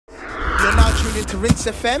into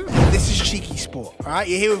RinseFM, and this is CheekySport. All right,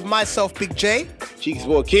 you're here with myself, Big J.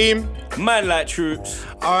 CheekySport Keem. Man like troops.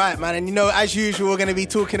 All right, man, and you know, as usual, we're going to be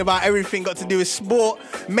talking about everything got to do with sport,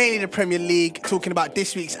 mainly the Premier League, talking about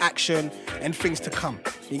this week's action and things to come.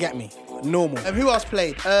 You get me? Normal. And who else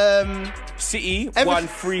played? City won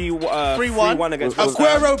 3-1 against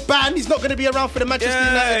Aguero banned. He's not going to be around for the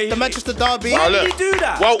Manchester derby. Why did he do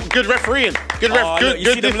that? Well, good refereeing. Good Big up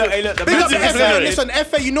the FA. Listen,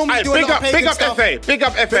 FA, you normally do a lot of pagan stuff. Big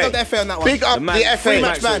up FA. Big up the FA on that one. Big up the FA.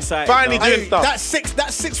 Match ban. Finally doing stuff. That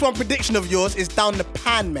 6-1 prediction of yours is down the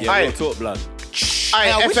pan, man. Yeah, real talk, blood.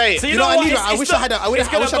 FA. So you know what I wish I had a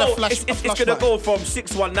flash. It's going to go from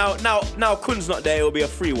 6-1. Now Kun's not there, it'll be a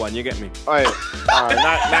 3-1, you get me? Now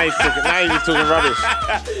he's talking rubbish.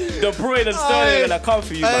 De Bruyne and Sterling are going to come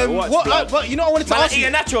for you, man. But you know, I wanted to ask you.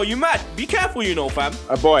 Iheanacho, you mad? Be careful, you know, fam.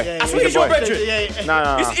 A boy. I swear he's your brethren.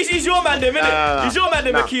 No. He's your man, them, innit? He's your man,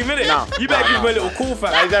 them, Akeem, innit? You better give him a little call,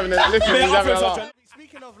 fam. He's having a lot.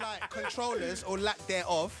 Speaking of like controllers or lack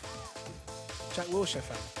thereof, Jack Wilshere,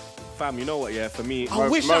 fam. Fam, you know what, yeah, for me... I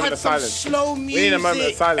wish I had some slow music. We need a moment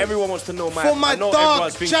of silence. Everyone wants to know, man. For my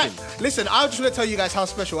dog, Jack. Thinking. Listen, I just want to tell you guys how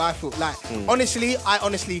special I feel. Like, honestly,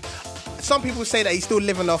 some people say that he's still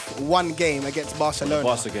living off one game against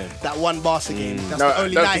Barcelona. That one Barca game. That's the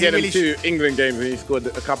only night he really... Don't forget 2 England games and he scored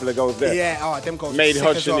a couple of goals there. Yeah, them goals. Made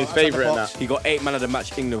Hodgson his favourite in that. He got 8 man of the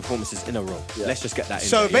match England performances in a row. Yeah. Let's just get that in.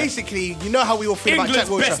 So basically, you know how we all feel about Jack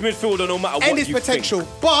Wilshere. England's best midfielder, no matter what and his potential.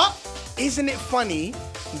 But isn't it funny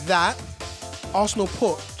that Arsenal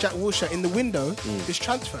put Jack Wilshere in the window this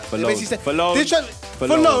transfer? For loan. But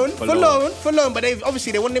they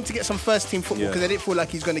wanted him to get some first team football because they didn't feel like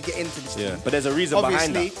he's going to get into this team. But there's a reason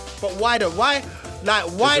behind that. But why though? Why?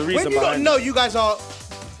 When you don't know, you guys are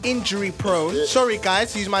injury prone. Sorry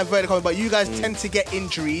guys, to use my inverted commas, but you guys tend to get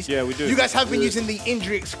injuries. Yeah, we do. You guys have been using the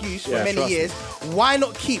injury excuse for many years. Why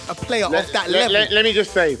not keep a player of that level? Let me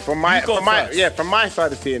just say, from my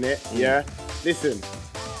side of seeing it, listen.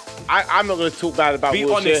 I'm not going to talk bad about Wilshere.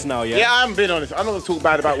 Be honest now, yeah? Yeah, I'm being honest. I'm not going to talk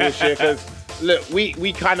bad about Wilshere because, look,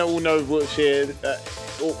 we kind of all know Wilshere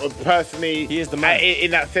personally. He is the man.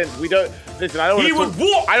 In that sense, we don't... Listen, I don't want to talk... He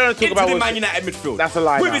would walk into the Man United midfield. That's a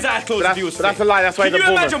lie. With his eyes closed if he was That's a lie. That's why he's a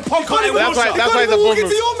Bournemouth. Can you imagine Pogba? That's why he's a Bournemouth. He can't even walk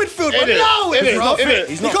into your midfield. He's not fit.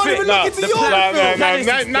 He can't even look into your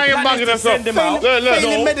midfield. Now you're mugging us off.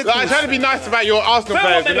 Look, I'm trying to be nice about your Arsenal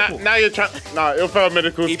players. And now you're trying... No, he'll fail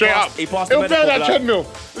medical straight up. He passed the medical. He'll fail that treadmill.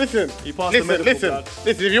 Listen.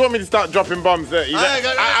 If you want me to start dropping bombs,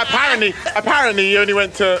 apparently he only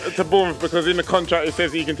went to Bournemouth because in the contract it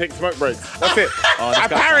says he can take smoke breaks. That's it.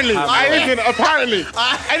 Apparently. Apparently.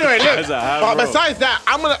 Anyway, look. But besides that,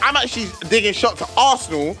 I'm actually digging shots at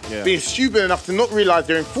Arsenal being stupid enough to not realise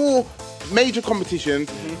they're in 4 major competitions.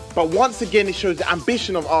 But once again, it shows the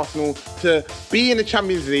ambition of Arsenal to be in the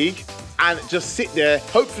Champions League and just sit there,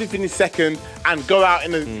 hopefully finish second, and go out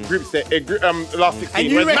in the last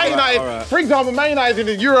 16. Whereas Man United, for example, Man United in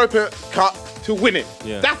the Europa Cup to win it.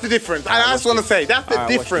 Yeah. That's the difference. And I just want to say, that's the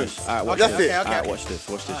difference. That's it. Alright, watch this,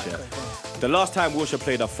 yeah. The last time Wilshere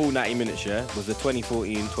played a full 90 minutes, was the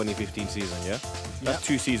 2014-2015 season, That's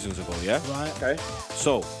 2 seasons ago, Right. Okay.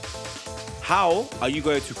 So, how are you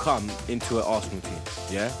going to come into an Arsenal team,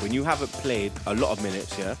 when you haven't played a lot of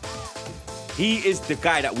minutes, He is the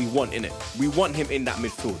guy that we want in it. We want him in that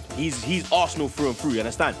midfield. He's Arsenal through and through, you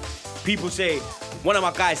understand? People say, one of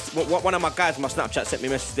my guys on my Snapchat sent me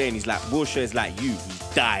a message today and he's like, Wilshere is like you. He's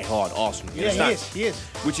die hard Arsenal. You understand? He is.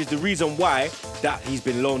 Which is the reason why that he's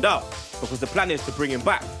been loaned out. Because the plan is to bring him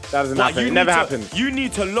back. That doesn't happen. It never happens. You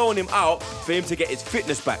need to loan him out for him to get his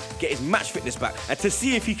fitness back, get his match fitness back, and to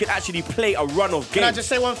see if he can actually play a run of games. Can I just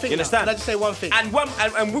say one thing? You understand? Can I just say one thing? And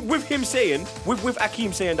with him saying, with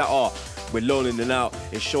Akeem saying that, we're loaning them out,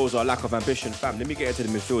 it shows our lack of ambition. Fam, let me get into the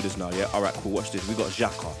midfielders now, All right, cool, watch this. We got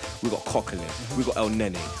Xhaka, we got Coquelin, we got El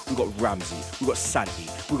Nene, we got Ramsey, we got Sandy,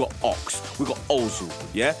 we got Ox, we got Ozil,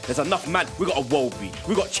 There's enough man, we got Iwobi,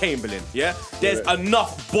 we got Chamberlain, There's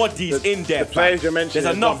enough bodies in there, the players you mentioned,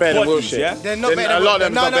 there's enough bodies, They're not better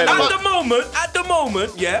than Wilshere. No.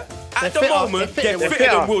 At the moment, they're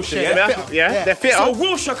fitter than Wilshere, They're fitter. So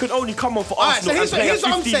Wilshere can only come on for Arsenal and play a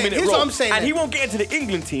 15-minute role. And he won't get into the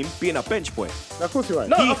England team being a bench boy. Of course he won't.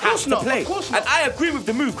 No, he of course has to not. play. Of course not. And I agree with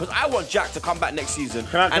the move because I want Jack to come back next season.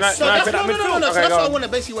 So that's what I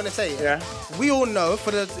basically want to say. We all know,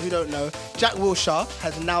 for those who don't know, Jack Wilshere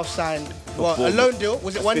has now signed a loan deal.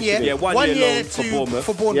 Was it 1 year? Yeah, 1 year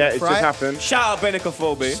for Bournemouth. Yeah, it right? just happened. Shout out Benica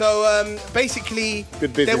Phobe. So basically,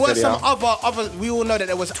 there were some other. We all know that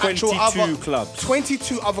there was 22 clubs.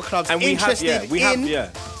 22 other clubs and interested in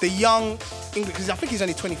the young England, because I think he's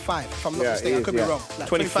only 25, if I'm not mistaken. I could be wrong. Like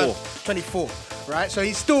 24. right? So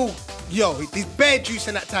he's still, he's bare juice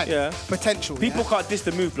in that tank. Yeah. Potential. People can't diss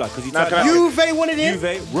the move, because he Juve wanted him.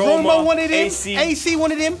 Roma wanted him. AC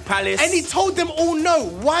wanted him. Palace. And he told them all, no,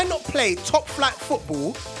 why not play top flight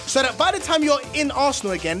football so that by the time you're in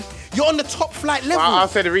Arsenal again, you're on the top flight level. I'll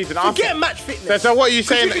say the reason. Forget match fitness. So what are you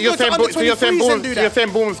saying? You're saying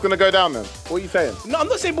Bournemouth's going to go down then? What are you saying? No, I'm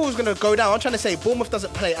not saying Bournemouth's going to go down. I'm trying to say Bournemouth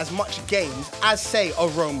doesn't play as much games as, say, a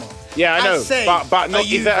Roma. Yeah, I know. But not,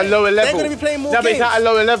 is at a lower level. They're going to be playing more games. But it's at a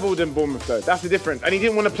lower level than Bournemouth, though. That's the difference. And he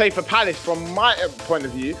didn't want to play for Palace, from my point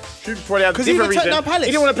of view. Troops probably have a different reason. He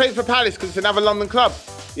didn't want to play for Palace because it's another London club.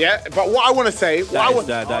 Yeah, but what I want to say, he's a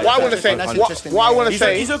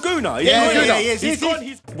gooner.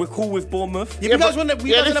 We're cool with Bournemouth. Eddie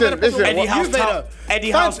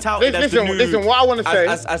Howe's touted as the new. Listen, what I want to say,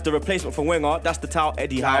 as the replacement for Wenger, that's the tout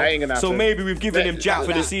Eddie Howe. So maybe we've given him Jack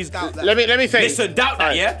for the season. Let me say. Listen, doubt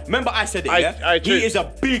that, yeah. Remember I said it, yeah.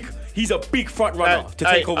 He's a big front runner to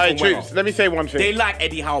take over from Wenger. Let me say one thing. They like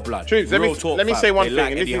Eddie Howe blood. Troops, let me say one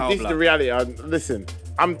thing. This is the reality. Listen.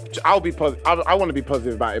 I'll be positive. I want to be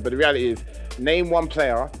positive about it, but the reality is, name one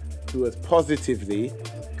player who has positively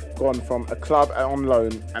gone from a club on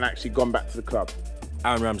loan and actually gone back to the club.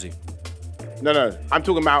 Aaron Ramsey. No. I'm not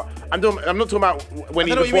talking about when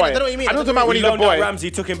he's a boy. I'm not talking about when he's a boy.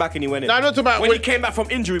 Ramsey took him back and he went in. No, I'm not talking about when he came back from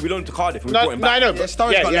injury. We loaned to Cardiff. We brought him back. No, I know.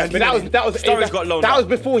 That was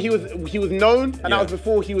before he was known, and that was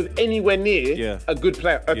before he was anywhere near a good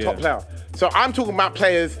player, a top player. So I'm talking about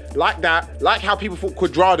players like that, like how people thought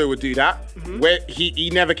Cuadrado would do that, where he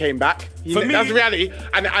never came back. That's the reality.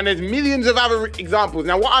 And there's millions of other examples.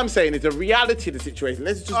 Now, what I'm saying is the reality of the situation.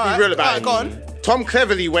 Let's just be real about it. Go on. Tom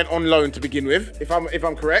Cleverley went on loan to begin with, if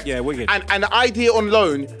I'm correct. Yeah, wicked. And the idea on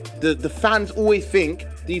loan, the fans always think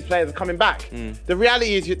these players are coming back. The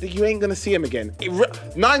reality is you ain't gonna see him again.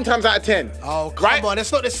 9 times out of 10. Oh, come on.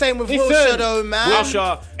 It's not the same with Wilshere though, man.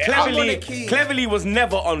 Wilshere, Cleverley was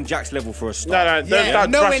never on Jack's level for a start. Don't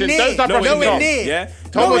start brushing. Don't start brushing Tom. Yeah?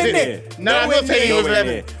 Tom was in it. No, I'm not saying he was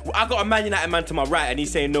 11. I got a Man United man to my right and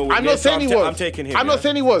he's saying no. I'm not saying he was. I'm taking him. I'm not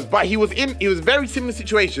saying he was, but he was a very similar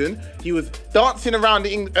situation. He was dancing around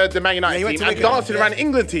the Man United team and dancing around the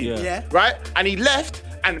England team. Right? And he left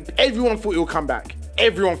and everyone thought he would come back.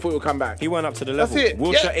 Everyone thought he would come back. He went up to the level. That's it.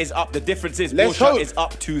 Wilshere is up. The difference is Wilshere is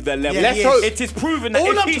up to the level. Let's hope. It is proven that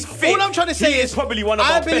if he's fit, all I'm trying to say is probably one of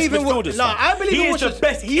our best midfielders. I believe he is the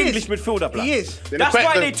best English midfielder. He is. That's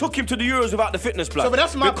why they took him to the Euros without the fitness plan. But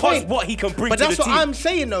that's my point. Because what he can bring to the team. But that's what I'm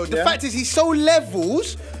saying though. The fact is he's so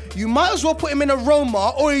levels. You might as well put him in a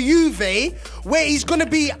Roma or a Juve where he's going to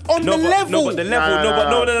be on the level. No, but the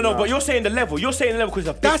level, no. But you're saying the level. You're saying the level because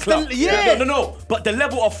it's a big club. No. But the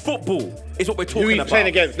level of football is what we're talking about. Who he's playing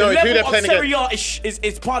against. The level of Serie A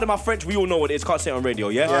is part of my French. We all know what it is. Can't say it on radio,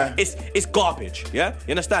 yeah? It's garbage, yeah?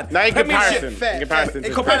 You understand? Now in comparison.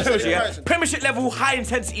 Premiership level, high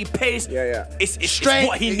intensity pace. It's straight.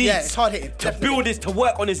 What he needs. Yeah, it's hard hitting. To build this, to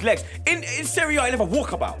work on his legs. In Serie A, he never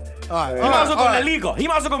walkabout. He might as well go to La Liga. He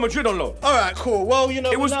might as well go to Madrid on loan. All right, cool. Well,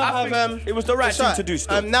 it was the right thing to do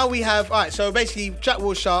still. Now we have, all right, so basically Jack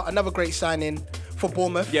Wilshere, another great signing for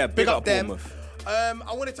Bournemouth. Yeah, big up them. Bournemouth.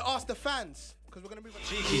 I wanted to ask the fans, because we're going to move on.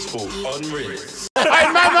 CheekySport on Rinse.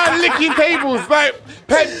 Hey, man, licking tables like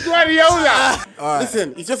Pep Guardiola.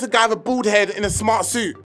 Listen, he's just a guy with a bald head in a smart suit.